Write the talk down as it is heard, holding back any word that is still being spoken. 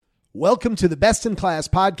Welcome to the Best in Class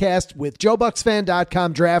podcast with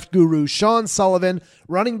JoeBucksFan.com draft guru Sean Sullivan.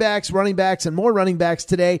 Running backs, and more running backs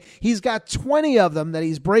today. He's got 20 of them that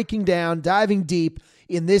he's breaking down, diving deep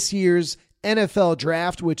in this year's NFL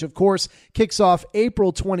draft, which of course kicks off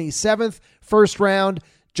April 27th, first round.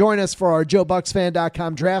 Join us for our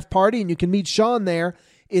JoeBucksFan.com draft party, and you can meet Sean there.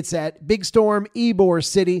 It's at Big Storm, Ybor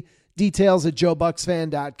City. Details at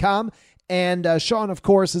JoeBucksFan.com. And Sean, of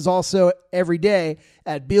course, is also every day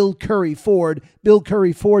at Bill Curry Ford,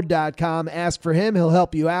 BillCurryFord.com. Ask for him. He'll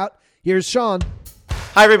help you out. Here's Sean.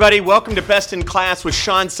 Hi, everybody. Welcome to Best in Class with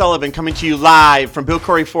Sean Sullivan, coming to you live from Bill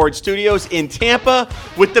Curry Ford Studios in Tampa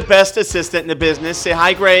with the best assistant in the business. Say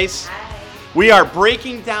hi, Grace. Hi. We are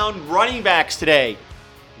breaking down running backs today.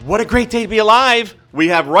 What a great day to be alive. We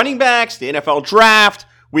have running backs, the NFL draft.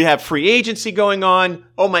 We have free agency going on.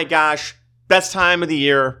 Oh, my gosh. Best time of the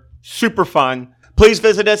year. Super fun. Please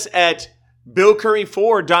visit us at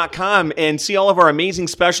BillCurryFord.com and see all of our amazing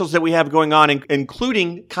specials that we have going on,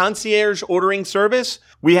 including concierge ordering service.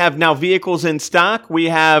 We have now vehicles in stock. We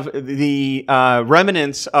have the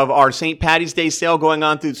remnants of our St. Paddy's Day sale going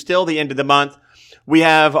on through still the end of the month. We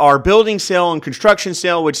have our building sale and construction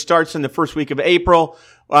sale, which starts in the first week of April.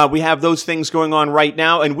 We have those things going on right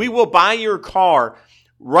now, and we will buy your car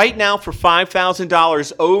right now for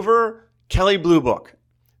 $5,000 over Kelley Blue Book.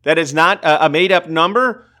 That is not a made-up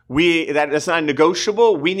number. That's not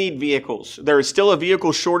negotiable. We need vehicles. There is still a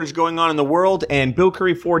vehicle shortage going on in the world, and Bill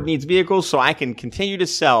Curry Ford needs vehicles so I can continue to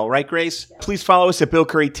sell. Right, Grace? Yeah. Please follow us at Bill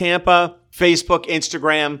Curry Tampa, Facebook,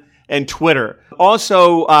 Instagram, and Twitter.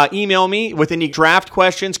 Also, email me with any draft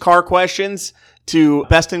questions, car questions, to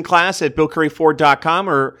bestinclass at BillCurryFord.com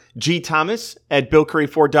or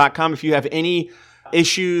gthomas@BillCurryFord.com if you have any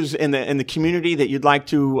issues in the community that you'd like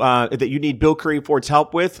to that you need Bill Curry Ford's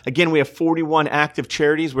help with. Again, we have 41 active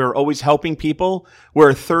charities. We're always helping people.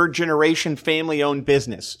 We're a third generation family owned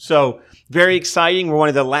business. So very exciting. We're one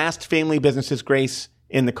of the last family businesses, Grace,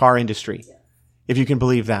 in the car industry. If you can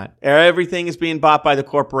believe that. Everything is being bought by the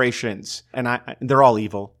corporations, and they're all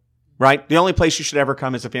evil. Right? The only place you should ever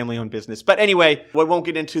come is a family owned business. But anyway, we won't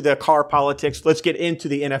get into the car politics. Let's get into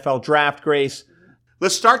the NFL draft, Grace.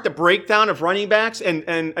 Let's start the breakdown of running backs.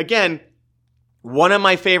 And again, one of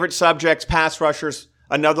my favorite subjects, pass rushers,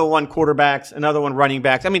 another one quarterbacks, another one running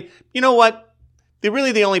backs. I mean, you know what? The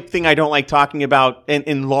only thing I don't like talking about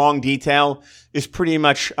in long detail is pretty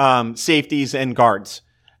much safeties and guards.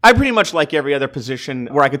 I pretty much like every other position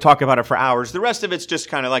where I could talk about it for hours. The rest of it's just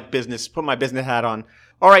kind of like business, put my business hat on.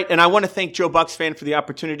 All right, and I want to thank Joe Bucks Fan for the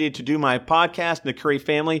opportunity to do my podcast and the Curry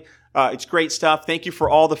family. It's great stuff. Thank you for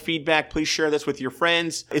all the feedback. Please share this with your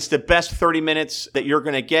friends. It's the best 30 minutes that you're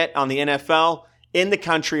going to get on the NFL in the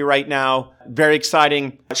country right now. Very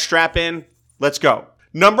exciting. Strap in. Let's go.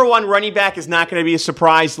 Number one running back is not going to be a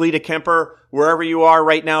surprise. Lita Kemper, wherever you are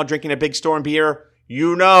right now drinking a Big Storm beer,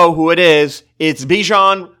 you know who it is. It's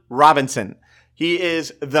Bijan Robinson. He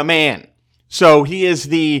is the man. So he is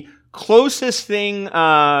the closest thing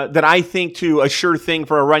that I think to a sure thing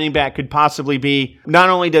for a running back could possibly be. Not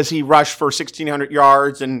only does he rush for 1,600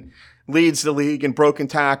 yards and leads the league in broken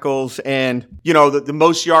tackles and, you know, the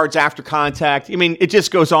most yards after contact. I mean, it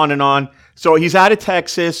just goes on and on. So he's out of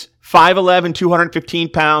Texas, 5'11", 215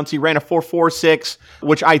 pounds. He ran a 4.46,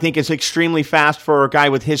 which I think is extremely fast for a guy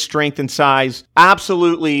with his strength and size.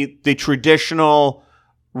 Absolutely the traditional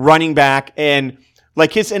running back. And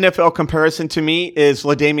like his NFL comparison to me is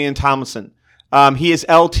LaDainian Tomlinson. He is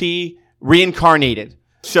LT reincarnated.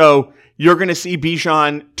 So you're going to see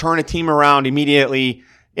Bijan turn a team around immediately.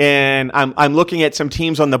 And I'm looking at some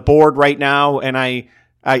teams on the board right now, and I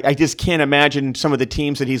just can't imagine some of the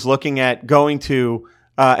teams that he's looking at going to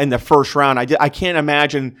in the first round. I can't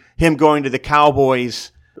imagine him going to the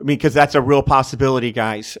Cowboys, because that's a real possibility,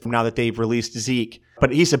 guys, now that they've released Zeke.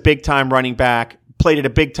 But he's a big-time running back, played at a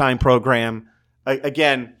big-time program.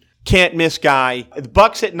 Again, can't miss guy. The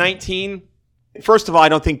Bucks at 19. First of all, I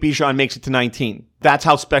don't think Bijan makes it to 19. That's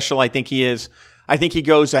how special I think he is. I think he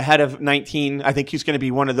goes ahead of 19. I think he's going to be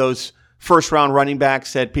one of those first-round running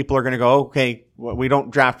backs that people are going to go, okay, well, we don't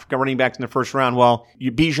draft running backs in the first round. Well,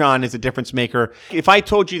 Bijan is a difference maker. If I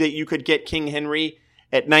told you that you could get King Henry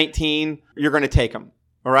at 19, you're going to take him.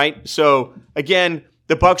 All right? So, again,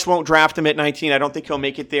 the Bucks won't draft him at 19. I don't think he'll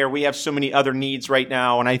make it there. We have so many other needs right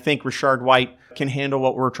now, and I think Rachaad White can handle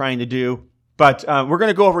what we're trying to do. But we're going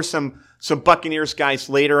to go over some Buccaneers guys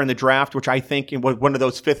later in the draft, which I think one of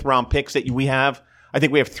those fifth-round picks that we have. I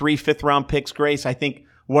think we have 3 fifth-round picks, Grace. I think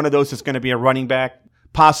one of those is going to be a running back,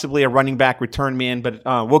 possibly a running back return man, but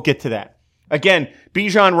we'll get to that. Again,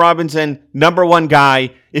 Bijan Robinson, number one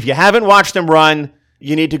guy. If you haven't watched him run,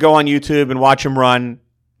 you need to go on YouTube and watch him run.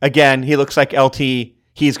 Again, he looks like LT.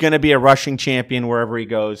 He's going to be a rushing champion wherever he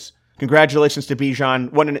goes. Congratulations to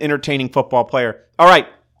Bijan. What an entertaining football player. All right,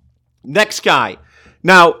 next guy.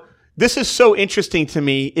 Now, this is so interesting to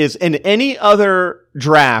me is in any other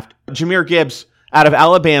draft, Jahmyr Gibbs out of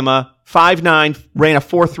Alabama, 5'9", ran a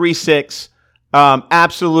 4.36.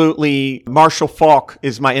 Absolutely, Marshall Faulk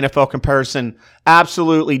is my NFL comparison.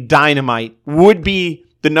 Absolutely dynamite. Would be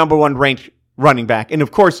the number one ranked running back. And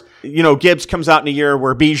of course, Gibbs comes out in a year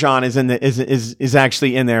where Bijan is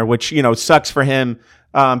actually in there, which, sucks for him,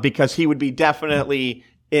 because he would be definitely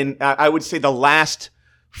in, I would say the last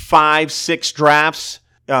 5-6 drafts,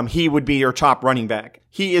 he would be your top running back.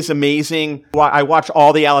 He is amazing. I watch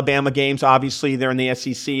all the Alabama games. Obviously, they're in the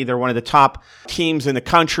SEC. They're one of the top teams in the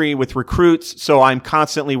country with recruits. So I'm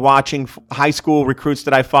constantly watching high school recruits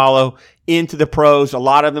that I follow into the pros. A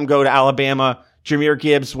lot of them go to Alabama. Jahmyr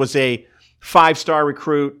Gibbs was a 5-star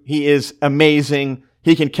recruit. He is amazing.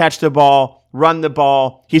 He can catch the ball, run the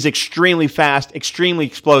ball. He's extremely fast, extremely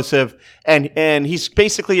explosive, and he's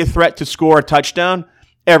basically a threat to score a touchdown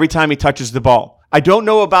every time he touches the ball. I don't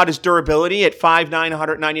know about his durability at 5'9",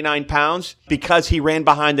 199 pounds because he ran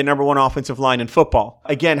behind the number one offensive line in football.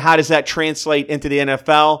 Again, how does that translate into the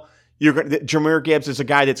NFL? Jahmyr Gibbs is a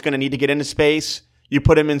guy that's going to need to get into space. You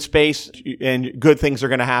put him in space, and good things are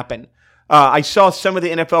going to happen. I saw some of the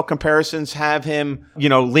NFL comparisons have him,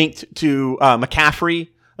 linked to McCaffrey,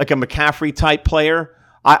 like a McCaffrey-type player.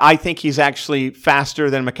 I think he's actually faster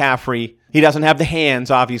than McCaffrey. He doesn't have the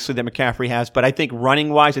hands, obviously, that McCaffrey has, but I think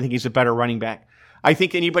running-wise, I think he's a better running back. I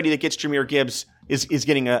think anybody that gets Jahmyr Gibbs is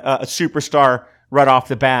getting a superstar right off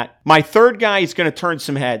the bat. My third guy is going to turn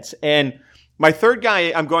some heads, and my third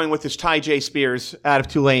guy I'm going with is Tyjae Spears out of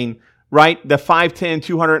Tulane, right? The 5'10",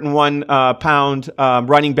 201-pound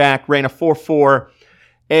running back, ran a 4.4.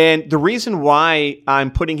 And the reason why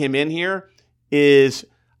I'm putting him in here is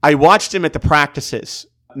I watched him at the practices.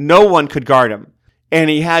 No one could guard him.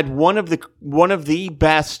 And he had one of the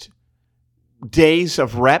best days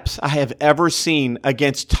of reps I have ever seen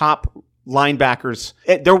against top linebackers.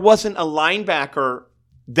 There wasn't a linebacker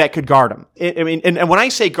that could guard him. And when I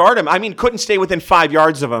say guard him, I mean couldn't stay within 5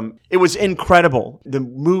 yards of him. It was incredible. The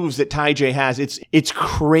moves that Tyjae has, it's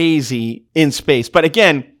crazy in space. But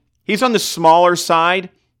again, he's on the smaller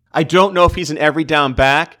side. I don't know if he's an every down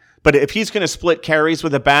back, but if he's going to split carries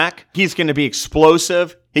with a back, he's going to be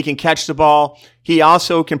explosive. He can catch the ball. He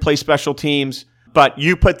also can play special teams. But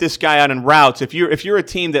you put this guy out in routes. If you're a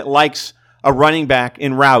team that likes a running back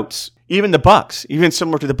in routes, even the Bucs, even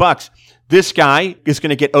similar to the Bucs, this guy is going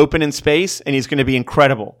to get open in space, and he's going to be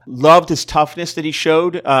incredible. Loved his toughness that he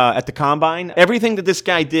showed at the Combine. Everything that this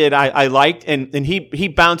guy did, I liked, and he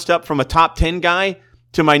bounced up from a top 10 guy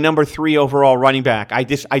to my number 3 overall running back. I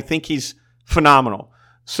think he's phenomenal.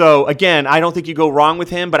 So again, I don't think you go wrong with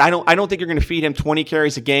him, but I don't think you're going to feed him 20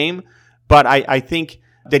 carries a game. But I think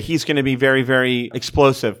that he's going to be very, very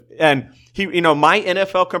explosive. And my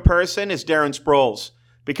NFL comparison is Darren Sproles,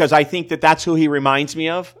 because I think that that's who he reminds me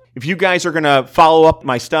of. If you guys are going to follow up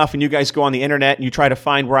my stuff and you guys go on the internet and you try to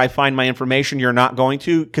find where I find my information, you're not going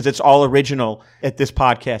to, because it's all original at this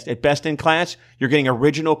podcast. At Best in Class, you're getting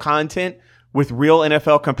original content with real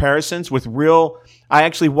NFL comparisons, I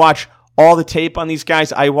actually watch all the tape on these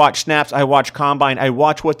guys. I watch snaps. I watch Combine. I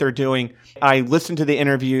watch what they're doing. I listen to the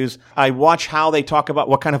interviews. I watch how they talk about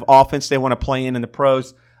what kind of offense they want to play in the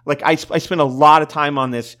pros. Like I spend a lot of time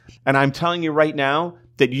on this, and I'm telling you right now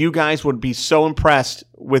that you guys would be so impressed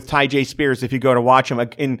with Tyjae Spears if you go to watch him.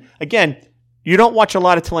 And again, you don't watch a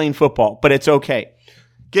lot of Tulane football, but it's okay.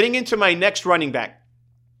 Getting into my next running back.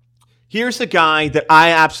 Here's the guy that I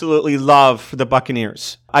absolutely love for the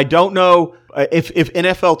Buccaneers. I don't know if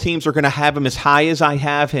NFL teams are going to have him as high as I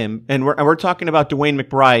have him, and we're talking about DeWayne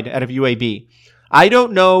McBride out of UAB. I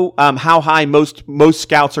don't know how high most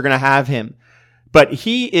scouts are going to have him, but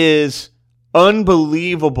he is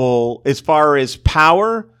unbelievable as far as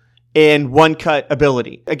power and one-cut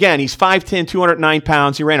ability. Again, he's 5'10", 209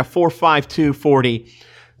 pounds. He ran a 4.52 40.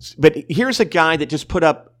 But here's a guy that just put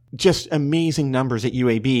up just amazing numbers at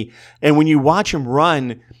UAB. And when you watch him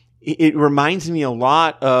run, it reminds me a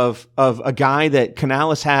lot of a guy that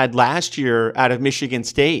Canales had last year out of Michigan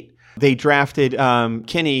State. They drafted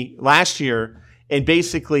Kenny last year, and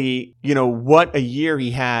basically, what a year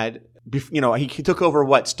he had. He took over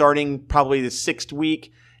starting probably the 6th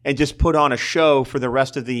week and just put on a show for the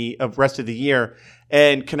rest of the year.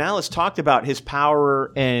 And Canales talked about his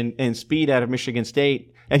power and speed out of Michigan State.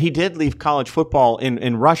 And he did leave college football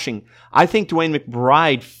in rushing. I think DeWayne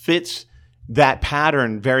McBride fits that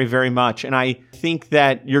pattern very, very much. And I think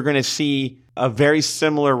that you're going to see a very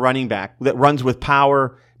similar running back that runs with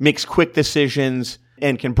power, makes quick decisions,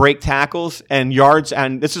 and can break tackles and yards.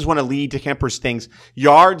 And this is one of Lee DeKemper's things.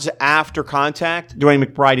 Yards after contact, Dwayne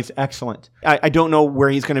McBride is excellent. I don't know where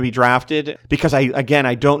he's going to be drafted because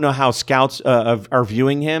I don't know how scouts are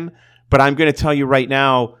viewing him, but I'm going to tell you right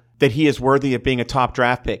now that he is worthy of being a top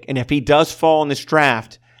draft pick. And if he does fall in this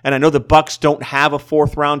draft, and I know the Bucs don't have a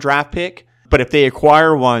 4th round draft pick, but if they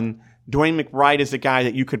acquire one, Dwayne McBride is a guy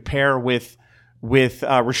that you could pair with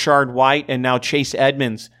Rashard White and now Chase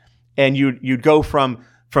Edmonds. And you'd go from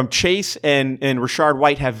Chase and Rashard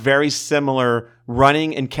White have very similar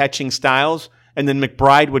running and catching styles. And then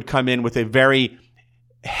McBride would come in with a very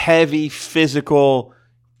heavy physical,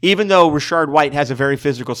 even though Rashard White has a very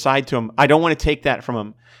physical side to him. I don't want to take that from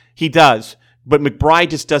him. He does. But McBride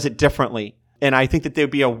just does it differently. And I think that there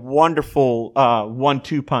would be a wonderful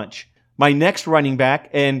 1-2 punch. My next running back,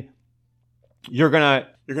 and you're gonna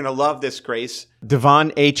love this, Grace,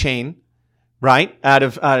 Devon Achane. Right, out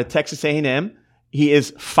of Texas A&M. He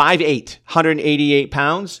is 5'8", 188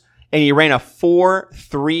 pounds, and he ran a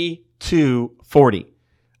 4.32 40.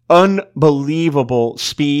 Unbelievable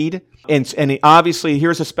speed. And obviously,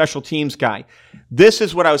 here's a special teams guy. This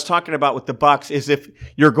is what I was talking about with the Bucs, is if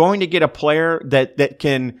you're going to get a player that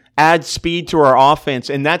can add speed to our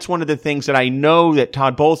offense, and that's one of the things that I know that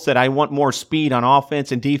Todd Bowles said, I want more speed on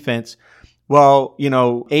offense and defense. Well,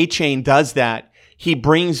 Achane does that. He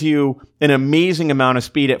brings you an amazing amount of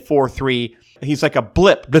speed at 4.3. He's like a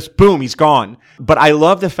blip. Just boom, he's gone. But I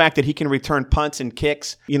love the fact that he can return punts and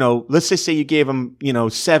kicks. Let's just say you gave him,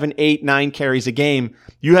 7, 8, 9 carries a game.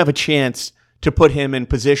 You have a chance to put him in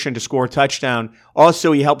position to score a touchdown.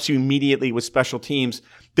 Also, he helps you immediately with special teams.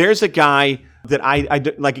 There's a guy that I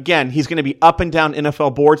like, again, he's going to be up and down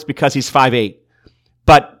NFL boards because he's 5'8".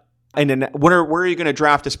 But, and then where are you going to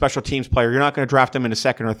draft a special teams player? You're not going to draft him in a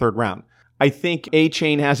 2nd or 3rd round. I think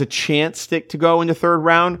Achane has a chance to go in the 3rd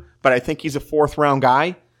round, but I think he's a 4th round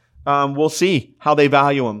guy. We'll see how they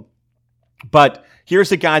value him. But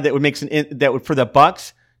here's a guy that would for the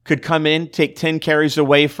Bucs could come in, take 10 carries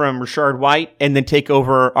away from Rashard White, and then take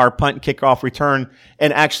over our punt, kickoff, return,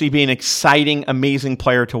 and actually be an exciting, amazing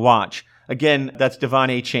player to watch. Again, that's Devon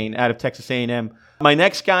Achane out of Texas A&M. My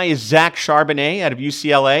next guy is Zach Charbonnet out of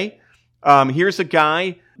UCLA. Here's a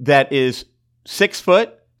guy that is 6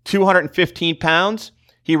 foot, 215 pounds.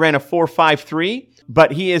 He ran a 4.53,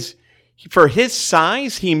 but for his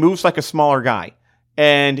size, he moves like a smaller guy.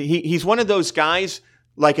 And he's one of those guys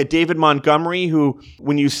like a David Montgomery who,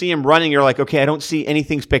 when you see him running, you're like, okay, I don't see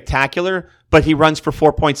anything spectacular, but he runs for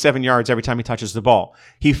 4.7 yards every time he touches the ball.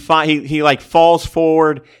 He like falls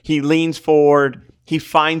forward. He leans forward. He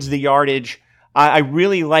finds the yardage. I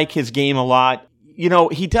really like his game a lot.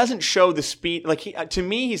 He doesn't show the speed. To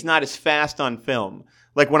me, he's not as fast on film.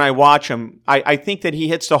 Like when I watch him, I think that he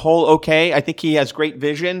hits the hole okay. I think he has great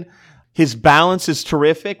vision. His balance is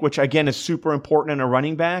terrific, which again is super important in a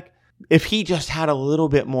running back. If he just had a little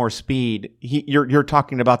bit more speed, you're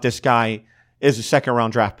talking about this guy as a 2nd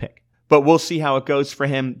round draft pick. But we'll see how it goes for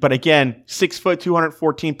him. But again, 6 foot,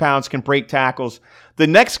 214 pounds, can break tackles. The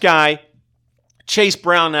next guy, Chase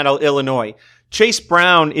Brown out of Illinois. Chase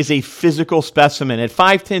Brown is a physical specimen at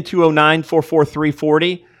 5'10", 209, 4'4",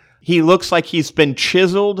 340. He looks like he's been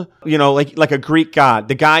chiseled, like a Greek god.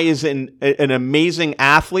 The guy is an amazing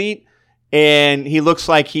athlete, and he looks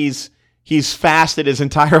like he's fasted his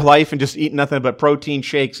entire life and just eaten nothing but protein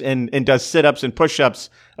shakes and does sit-ups and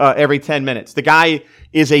push-ups every 10 minutes. The guy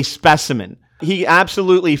is a specimen.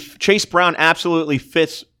 Chase Brown absolutely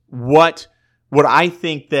fits what I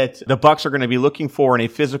think that the Bucs are going to be looking for in a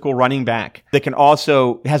physical running back that can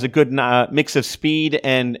also has a good mix of speed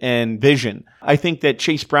and vision. I think that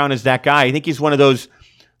Chase Brown is that guy. I think he's one of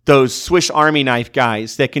those Swiss Army knife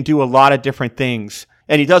guys that can do a lot of different things,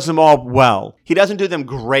 and he does them all well. He doesn't do them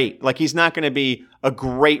great. Like, he's not going to be a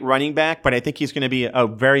great running back, but I think he's going to be a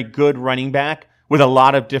very good running back with a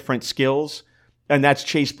lot of different skills, and that's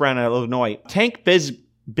Chase Brown out of Illinois. Tank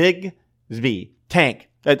Bigsby. Tank.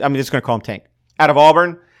 I'm just going to call him Tank. Out of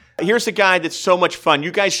Auburn. Here's a guy that's so much fun.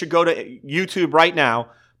 You guys should go to YouTube right now,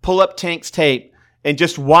 pull up Tank's tape, and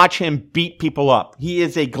just watch him beat people up. He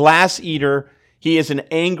is a glass eater. He is an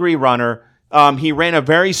angry runner. He ran a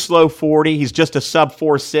very slow 40. He's just a sub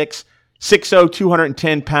 4.6, 6'0",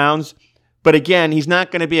 210 pounds. But again, he's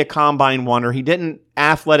not going to be a combine wonder. He didn't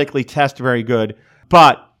athletically test very good,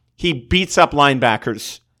 but he beats up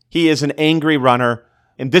linebackers. He is an angry runner.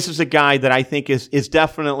 And this is a guy that I think is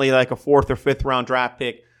definitely like a 4th or 5th round draft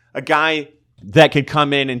pick. A guy that could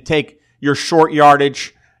come in and take your short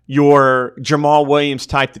yardage, your Jamal Williams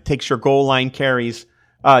type that takes your goal line carries.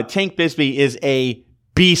 Tank Bigsby is a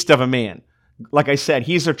beast of a man. Like I said,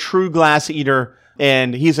 he's a true glass eater.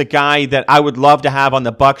 And he's a guy that I would love to have on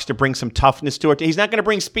the Bucs to bring some toughness to it. He's not going to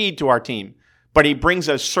bring speed to our team, but he brings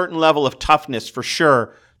a certain level of toughness for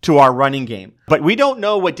sure to our running game. But we don't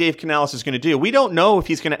know what Dave Canales is going to do. We don't know if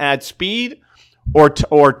he's going to add speed or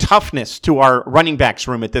toughness to our running backs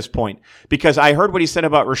room at this point. Because I heard what he said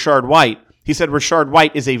about Rachaad White. He said Rachaad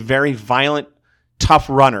White is a very violent, tough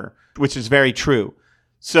runner, which is very true.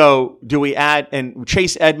 So do we add, and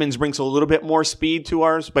Chase Edmonds brings a little bit more speed to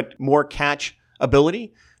ours, but more catch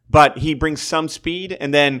ability, but he brings some speed.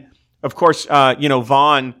 And then, of course,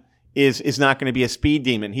 Vaughn is not going to be a speed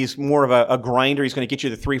demon. He's more of a grinder. He's going to get you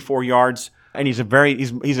the 3-4 yards, and he's a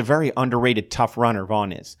very underrated tough runner.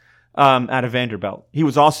 Vaughn is out of Vanderbilt. He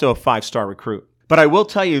was also a 5-star recruit. But I will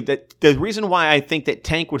tell you that the reason why I think that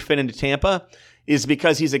Tank would fit into Tampa is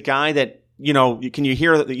because he's a guy that you can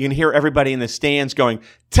hear everybody in the stands going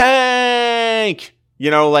Tank.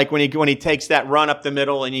 Like when he takes that run up the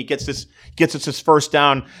middle and he gets us his first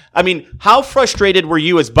down. I mean, how frustrated were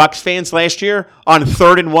you as Bucs fans last year on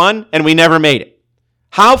 3rd and 1 and we never made it?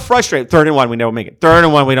 How frustrated? 3rd and 1, we never make it. 3rd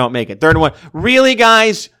and 1, we don't make it. 3rd and 1. Really,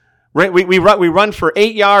 guys? We run for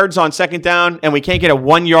 8 yards on 2nd down and we can't get a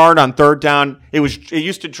 1 yard on 3rd down. It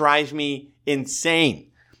used to drive me insane.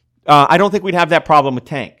 I don't think we'd have that problem with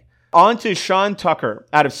Tank. On to Sean Tucker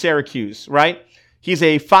out of Syracuse, right? He's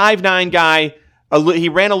a 5'9" guy. He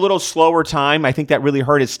ran a little slower time. I think that really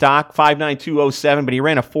hurt his stock, 5'9", 207, but he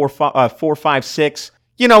ran a 4.56.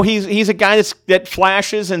 He's a guy that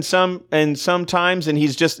flashes and sometimes,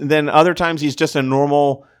 and then other times he's just a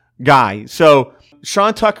normal guy. So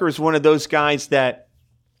Sean Tucker is one of those guys that,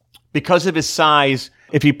 because of his size,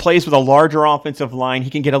 if he plays with a larger offensive line, he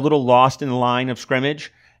can get a little lost in the line of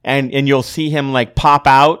scrimmage, and you'll see him like pop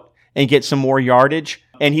out and get some more yardage.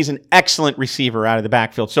 And he's an excellent receiver out of the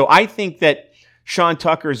backfield. So I think that Sean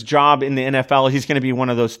Tucker's job in the NFL is he's going to be one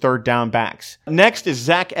of those 3rd down backs. Next is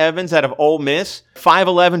Zach Evans out of Ole Miss.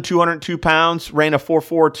 5'11", 202 pounds, ran a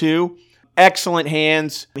 4.42. Excellent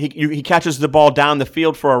hands. He catches the ball down the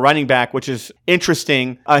field for a running back, which is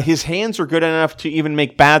interesting. His hands are good enough to even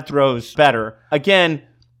make bad throws better. Again,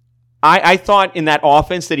 I thought in that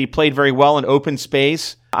offense that he played very well in open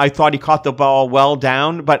space. I thought he caught the ball well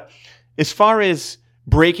down. But as far as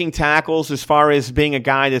breaking tackles, as far as being a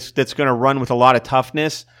guy that's going to run with a lot of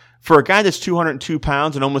toughness, for a guy that's 202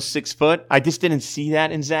 pounds and almost 6 foot, I just didn't see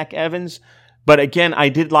that in Zach Evans. But again, I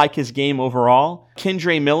did like his game overall.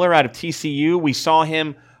 Kendre Miller out of TCU, we saw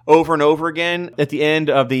him over and over again at the end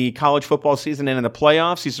of the college football season and in the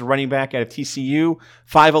playoffs. He's a running back out of TCU,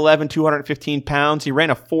 5'11", 215 pounds. He ran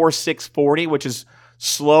a 4.640, which is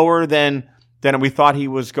slower than we thought he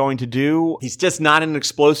was going to do. He's just not an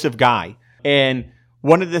explosive guy. And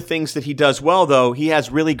one of the things that he does well, though, he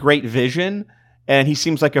has really great vision, and he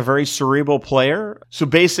seems like a very cerebral player. So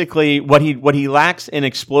basically, what he lacks in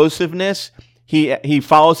explosiveness, he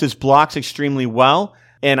follows his blocks extremely well.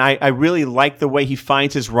 And I really like the way he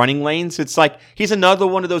finds his running lanes. It's like he's another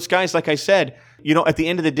one of those guys, like I said, at the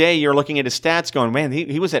end of the day, you're looking at his stats going, man,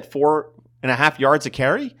 he was at 4.5 yards a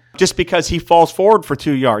carry just because he falls forward for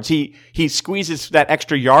 2 yards. He squeezes that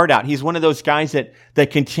extra yard out. He's one of those guys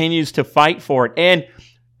that continues to fight for it.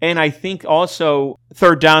 And I think also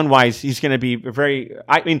 3rd down wise, he's going to be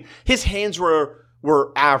his hands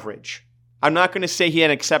were average. I'm not going to say he had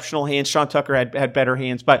exceptional hands. Sean Tucker had better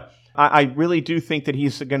hands, but I really do think that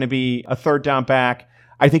he's going to be a 3rd down back.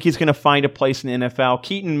 I think he's going to find a place in the NFL.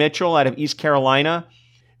 Keaton Mitchell out of East Carolina.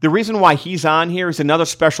 The reason why he's on here is another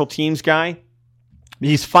special teams guy.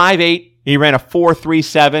 He's 5'8". He ran a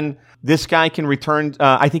 4.37. This guy can return.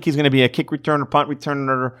 I think he's going to be a kick returner, punt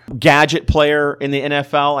returner, gadget player in the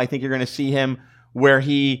NFL. I think you're going to see him where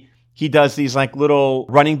he does these like little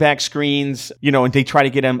running back screens, and they try to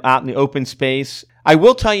get him out in the open space. I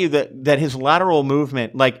will tell you that his lateral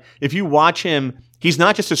movement, like if you watch him, he's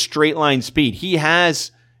not just a straight line speed. He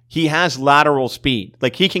has lateral speed.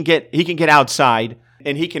 Like he can get outside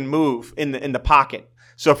and he can move in the pocket.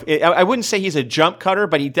 So I wouldn't say he's a jump cutter,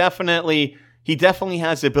 but he definitely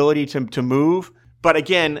has the ability to move. But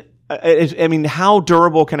again, how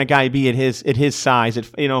durable can a guy be at his size?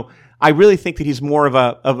 I really think that he's more of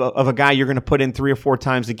a guy you're going to put in 3 or 4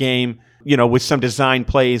 times a game, with some design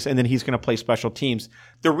plays, and then he's going to play special teams.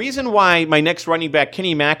 The reason why my next running back,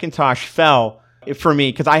 Kenny McIntosh, fell for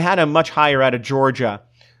me, because I had him much higher out of Georgia.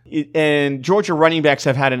 And Georgia running backs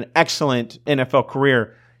have had an excellent NFL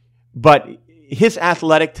career, but his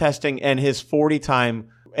athletic testing and his 40 time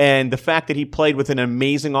and the fact that he played with an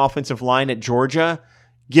amazing offensive line at Georgia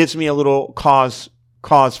gives me a little cause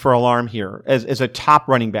for alarm here as a top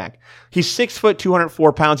running back. He's 6 foot,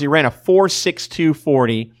 204 pounds. He ran a 4.62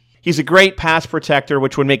 40. He's a great pass protector,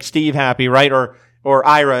 which would make Steve happy, right? Or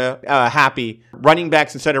Ira happy. Running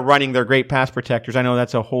backs, instead of running, they're great pass protectors. I know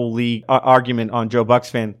that's a whole league argument on Joe Bucks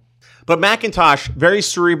fan. But McIntosh, very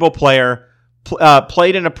cerebral player,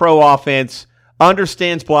 played in a pro offense,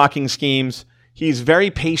 understands blocking schemes. He's very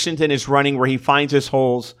patient in his running where he finds his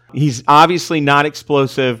holes. He's obviously not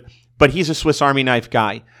explosive, but he's a Swiss Army knife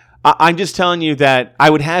guy. I'm just telling you that I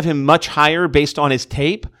would have him much higher based on his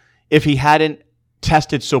tape if he hadn't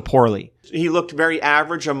tested so poorly. He looked very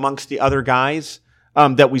average amongst the other guys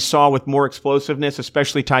that we saw with more explosiveness,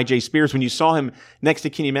 especially Tyjae Spears. When you saw him next to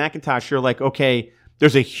Kenny McIntosh, you're like, okay,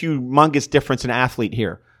 there's a humongous difference in athlete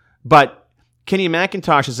here. But Kenny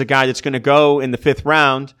McIntosh is a guy that's going to go in the 5th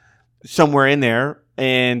round, somewhere in there,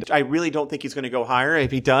 and I really don't think he's going to go higher.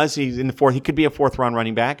 If he does, he's in the 4th. He could be a 4th round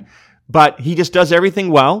running back, but he just does everything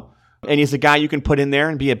well, and he's a guy you can put in there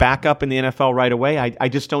and be a backup in the NFL right away. I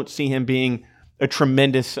just don't see him being a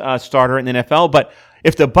tremendous starter in the NFL. But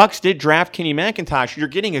if the Bucks did draft Kenny McIntosh, you're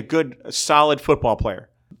getting a good, solid football player,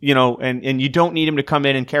 and you don't need him to come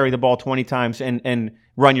in and carry the ball 20 times and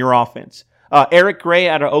run your offense. Eric Gray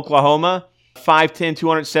out of Oklahoma, 5'10",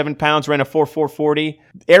 207 pounds, ran a 4.4 40.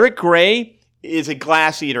 Eric Gray is a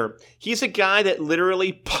glass eater. He's a guy that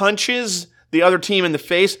literally punches the other team in the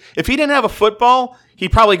face. If he didn't have a football,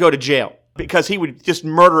 he'd probably go to jail because he would just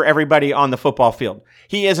murder everybody on the football field.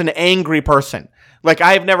 He is an angry person. Like,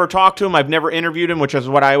 I have never talked to him. I've never interviewed him, which is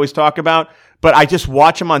what I always talk about. But I just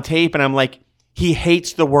watch him on tape, and I'm like, he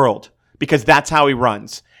hates the world because that's how he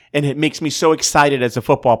runs. And it makes me so excited as a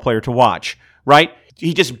football player to watch, right?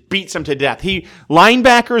 He just beats them to death.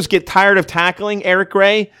 Linebackers get tired of tackling Eric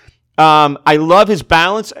Gray. I love his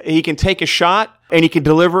balance. He can take a shot and he can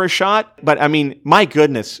deliver a shot. But I mean, my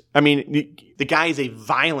goodness. I mean, the guy is a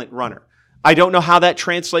violent runner. I don't know how that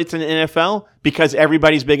translates in the NFL because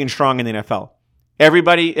everybody's big and strong in the NFL.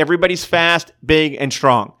 Everybody's fast, big, and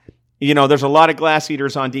strong. There's a lot of glass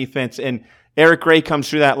eaters on defense, and Eric Gray comes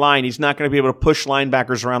through that line. He's not going to be able to push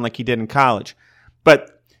linebackers around like he did in college.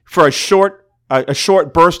 But for a short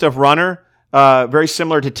burst of runner, very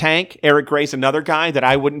similar to Tank, Eric Gray's another guy that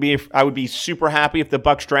I would be super happy if the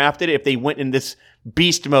Bucks drafted, if they went in this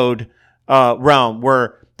beast mode realm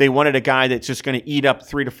where they wanted a guy that's just going to eat up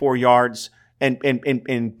 3 to 4 yards and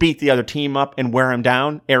beat the other team up and wear him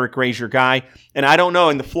down. Eric Gray's your guy. And I don't know,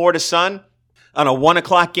 in the Florida Sun, on a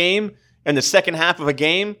 1:00 game, in the second half of a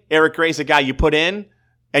game, Eric Gray's a guy you put in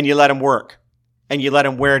and you let him work and you let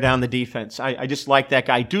him wear down the defense. I just like that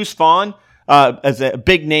guy. Deuce Vaughn, as a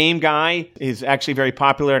big name guy, is actually very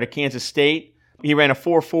popular at Kansas State. He ran a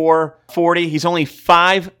 4.4 40. He's only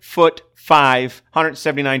 5'5",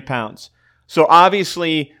 179 pounds. So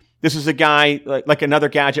obviously, this is a guy like another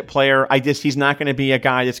gadget player. He's not going to be a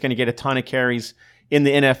guy that's going to get a ton of carries in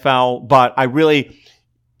the NFL, but I really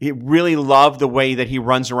love the way that he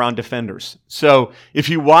runs around defenders. So if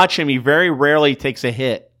you watch him, he very rarely takes a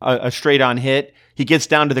hit, a straight on hit. He gets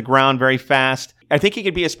down to the ground very fast. I think he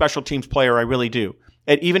could be a special teams player. I really do.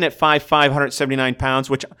 Even at 5'5", 179 pounds,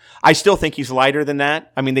 which I still think he's lighter than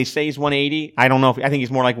that. I mean, they say he's 180. I don't know. I think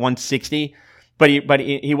he's more like 160. But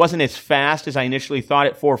he wasn't as fast as I initially thought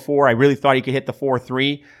at 4.4. I really thought he could hit the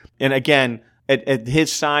 4.3. And again, at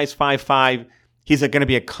his size, 5'5", he's going to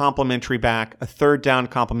be a complimentary back, a third down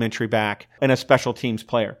complimentary back, and a special teams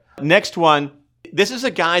player. Next one, this is a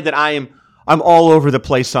guy that I'm all over the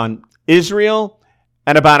place on. Israel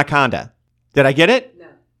and Abanikanda. Did I get it? No.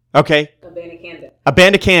 Okay.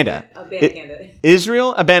 Abanikanda.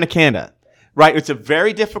 Israel Abanikanda. Right. It's a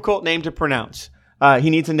very difficult name to pronounce. He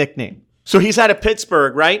needs a nickname. So he's out of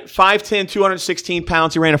Pittsburgh, right? 5'10", 216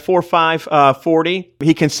 pounds. He ran a 4.5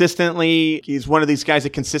 40. He's one of these guys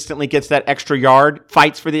that consistently gets that extra yard,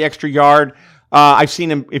 fights for the extra yard. I've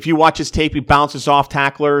seen him, if you watch his tape, he bounces off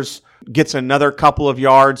tacklers, gets another couple of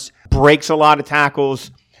yards, breaks a lot of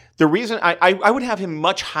tackles. The reason I would have him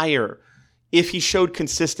much higher if he showed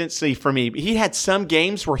consistency for me. He had some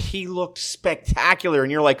games where he looked spectacular,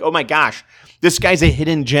 and you're like, oh my gosh, this guy's a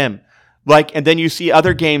hidden gem. And then you see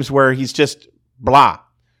other games where he's just blah.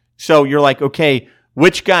 So you're like, okay,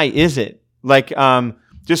 which guy is it?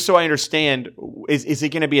 Just so I understand, is he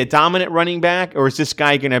going to be a dominant running back, or is this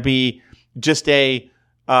guy going to be just a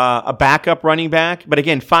backup running back? But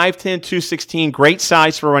again, 5'10", 216, great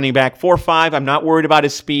size for a running back. 4.5, I'm not worried about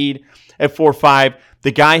his speed at 4.5.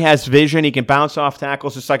 The guy has vision. He can bounce off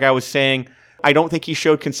tackles, just like I was saying. I don't think he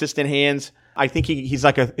showed consistent hands. I think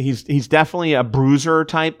he's definitely a bruiser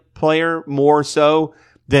type player, more so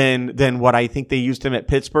than what I think they used him at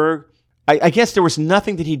Pittsburgh. I guess there was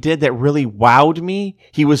nothing that he did that really wowed me.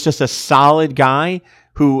 He was just a solid guy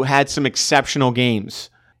who had some exceptional games.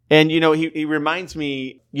 And, he reminds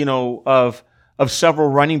me, of several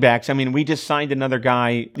running backs. I mean, we just signed another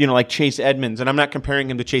guy, like Chase Edmonds, and I'm not comparing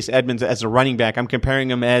him to Chase Edmonds as a running back. I'm comparing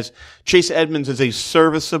him as Chase Edmonds as a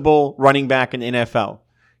serviceable running back in the NFL.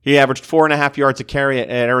 He averaged 4.5 yards a carry at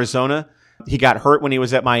Arizona. He got hurt when he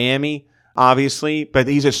was at Miami, obviously, but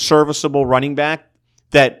he's a serviceable running back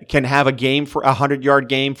that can have a 100-yard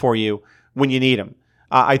game for you when you need him.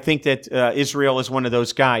 I think that Israel is one of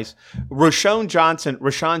those guys. Roschon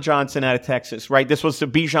Johnson out of Texas, right? This was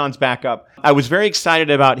Bijan's backup. I was very excited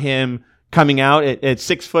about him coming out at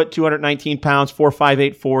 6 foot, 219 pounds,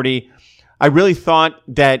 4.58 40. I really thought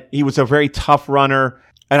that he was a very tough runner,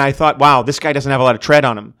 and I thought, wow, this guy doesn't have a lot of tread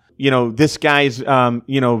on him. This guy's,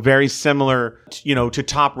 very similar, to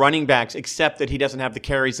top running backs, except that he doesn't have the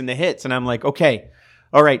carries and the hits. And I'm like, okay,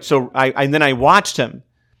 all right. So then I watched him.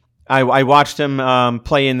 I watched him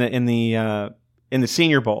play in the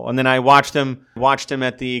Senior Bowl, and then I watched him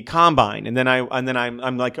at the Combine, and then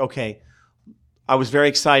I'm like, okay, I was very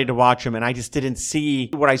excited to watch him, and I just didn't see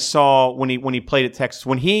what I saw when he played at Texas.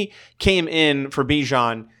 When he came in for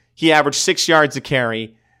Bijan, he averaged 6 yards a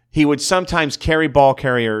carry. He would sometimes carry ball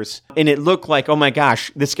carriers, and it looked like, oh my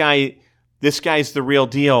gosh, this guy's the real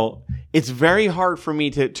deal. It's very hard for me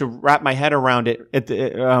to wrap my head around it at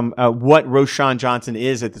what Roschon Johnson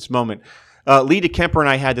is at this moment. Lee DeKemper and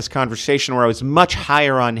I had this conversation where I was much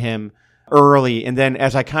higher on him early, and then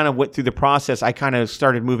as I kind of went through the process, I kind of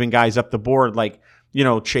started moving guys up the board, like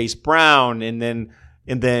Chase Brown, and then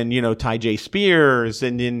Tyjae Spears,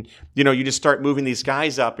 and then you just start moving these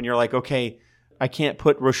guys up, and you're like, okay, I can't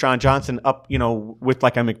put Roschon Johnson up, with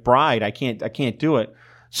like a McBride. I can't do it.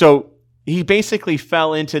 So he basically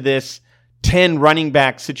fell into this 10 running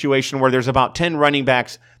back situation where there's about 10 running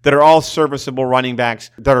backs that are all serviceable running backs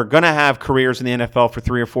that are going to have careers in the NFL for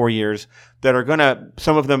 3 or 4 years,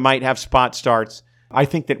 some of them might have spot starts. I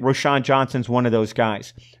think that Roschon Johnson's one of those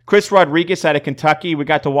guys. Chris Rodriguez out of Kentucky, we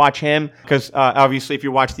got to watch him because obviously if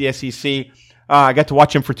you watch the SEC, I got to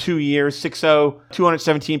watch him for 2 years, 6'0",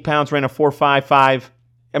 217 pounds, ran a 4.55.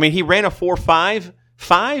 I mean, he ran a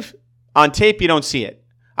 4.55. On tape, you don't see it.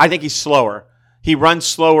 I think he's slower. He runs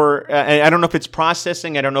slower. I don't know if it's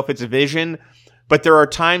processing. I don't know if it's vision. But there are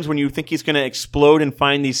times when you think he's going to explode and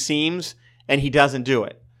find these seams, and he doesn't do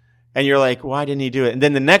it. And you're like, why didn't he do it? And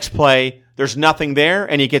then the next play, there's nothing there,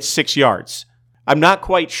 and he gets 6 yards. I'm not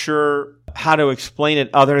quite sure how to explain it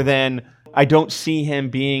other than I don't see him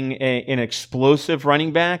being an explosive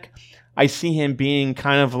running back. I see him being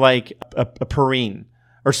kind of like a Perrine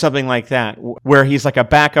or something like that, where he's like a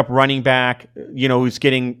backup running back, who's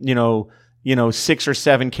getting, 6 or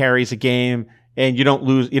 7 carries a game, and you don't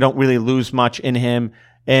really lose much in him.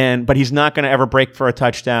 But he's not going to ever break for a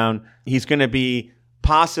touchdown. He's going to be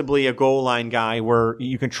possibly a goal line guy where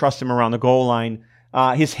you can trust him around the goal line.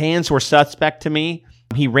 His hands were suspect to me.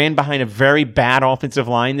 He ran behind a very bad offensive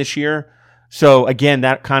line this year. So again,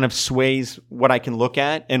 that kind of sways what I can look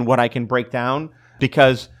at and what I can break down,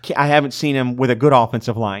 because I haven't seen him with a good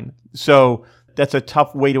offensive line. So that's a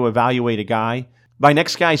tough way to evaluate a guy. My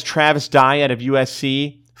next guy is Travis Dye out of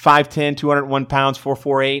USC, 5'10", 201 pounds,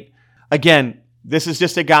 4.48. Again, this is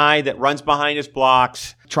just a guy that runs behind his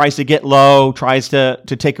blocks, tries to get low, tries to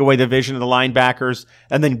take away the vision of the linebackers,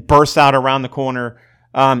 and then bursts out around the corner.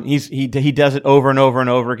 He does it over and over and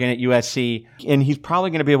over again at USC, and he's probably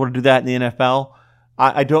going to be able to do that in the NFL.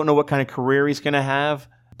 I don't know what kind of career he's going to have,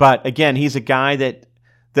 but again, he's a guy that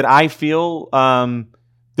I feel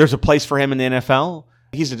there's a place for him in the NFL.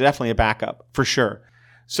 He's definitely a backup for sure.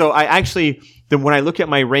 So when I look at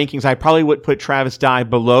my rankings, I probably would put Travis Dye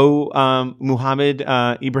below Muhammad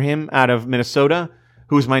Ibrahim out of Minnesota,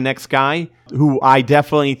 who's my next guy, who I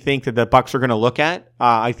definitely think that the Bucs are going to look at.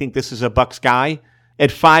 I think this is a Bucs guy. At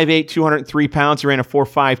 5'8", 203 pounds, he ran a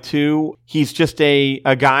 4.52. He's just a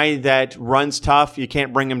guy that runs tough. You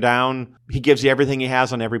can't bring him down. He gives you everything he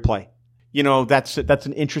has on every play. That's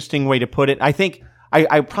an interesting way to put it.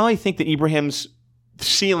 I probably think that Ibrahim's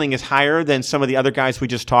ceiling is higher than some of the other guys we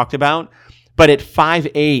just talked about. But at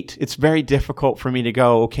 5'8", it's very difficult for me to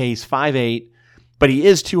go, okay, he's 5'8", but he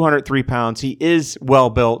is 203 pounds. He is well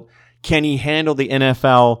built. Can he handle the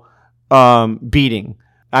NFL beating?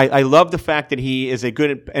 I love the fact that he is a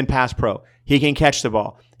good and pass pro. He can catch the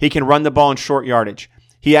ball. He can run the ball in short yardage.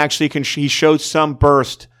 He actually he shows some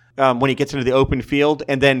burst when he gets into the open field,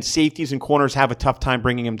 and then safeties and corners have a tough time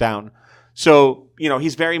bringing him down. So,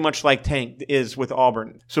 he's very much like Tank is with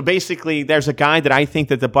Auburn. So basically, there's a guy that I think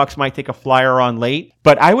that the Bucs might take a flyer on late,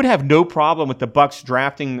 but I would have no problem with the Bucs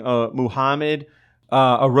drafting Muhammad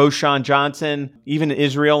a Roschon Johnson, even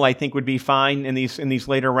Israel, I think would be fine in these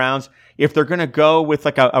later rounds. If they're going to go with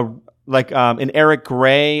like an Eric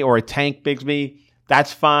Gray or a Tank Bigsby,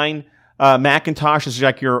 that's fine. McIntosh is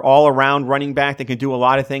like your all-around running back that can do a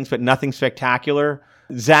lot of things, but nothing spectacular.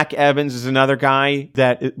 Zach Evans is another guy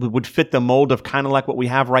that would fit the mold of kind of like what we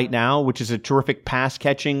have right now, which is a terrific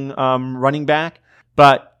pass-catching running back.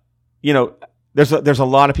 But, you know, there's a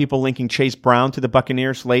lot of people linking Chase Brown to the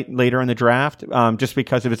Buccaneers later in the draft, just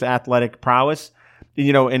because of his athletic prowess.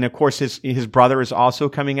 You know, and of course his brother is also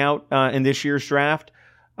coming out in this year's draft.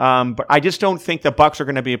 But I just don't think the Bucs are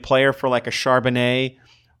going to be a player for like a Charbonnet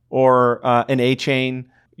or an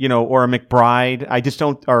A-Chain, you know, or a McBride. I just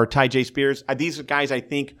don't, or Ty J. Spears. These guys I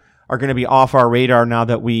think are going to be off our radar now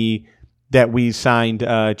that we signed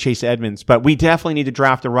Chase Edmonds. But we definitely need to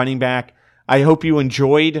draft a running back. I hope you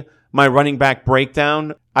enjoyed my running back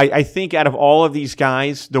breakdown. I think out of all of these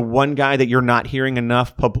guys, the one guy that you're not hearing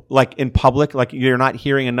enough, in public, like you're not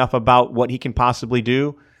hearing enough about what he can possibly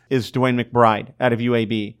do, is DeWayne McBride out of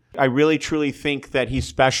UAB. I really, truly think that he's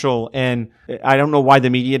special, and I don't know why the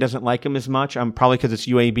media doesn't like him as much. Probably because it's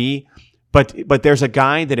UAB, but there's a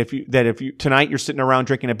guy that if you tonight you're sitting around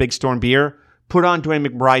drinking a Big Storm beer, put on DeWayne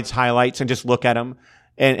McBride's highlights and just look at him.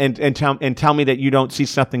 And tell me that you don't see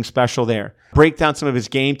something special there. Break down some of his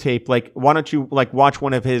game tape. Like, why don't you watch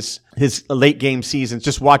one of his late game seasons?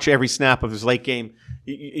 Just watch every snap of his late game.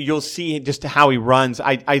 You'll see just how he runs.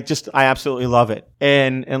 I absolutely love it.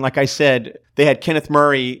 And like I said, they had Kenneth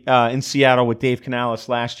Murray in Seattle with Dave Canales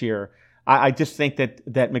last year. I just think that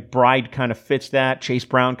McBride kind of fits that. Chase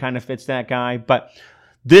Brown kind of fits that guy. But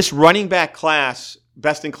this running back class,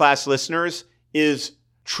 Best in Class listeners, is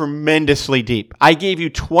tremendously deep. I gave you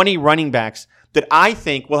 20 running backs that I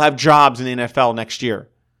think will have jobs in the NFL next year.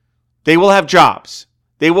 They will have jobs.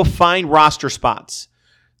 They will find roster spots.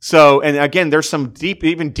 So, and again, there's some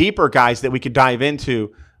even deeper guys that we could dive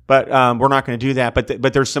into, but we're not going to do that.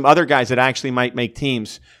 But there's some other guys that actually might make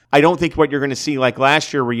teams. I don't think what you're going to see like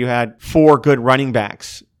last year where you had 4 good running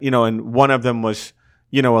backs, you know, and one of them was,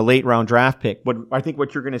 you know, a late round draft pick. But I think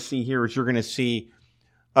what you're going to see here is you're going to see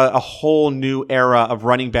a whole new era of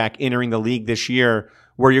running back entering the league this year,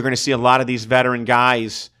 where you're going to see a lot of these veteran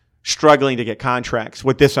guys struggling to get contracts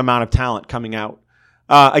with this amount of talent coming out.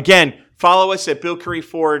 Again, follow us at Bill Curry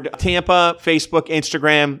Ford Tampa, Facebook,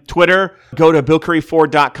 Instagram, Twitter. Go to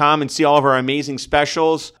BillCurryFord.com and see all of our amazing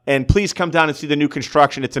specials. And please come down and see the new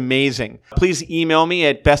construction. It's amazing. Please email me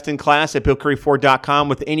at bestinclass@BillCurryFord.com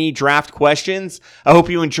with any draft questions. I hope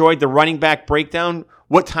you enjoyed the running back breakdown.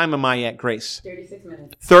 What time am I at, Grace? 36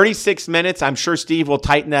 minutes. 36 minutes. I'm sure Steve will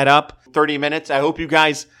tighten that up. 30 minutes. I hope you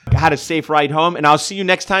guys had a safe ride home, and I'll see you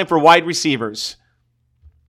next time for Wide Receivers.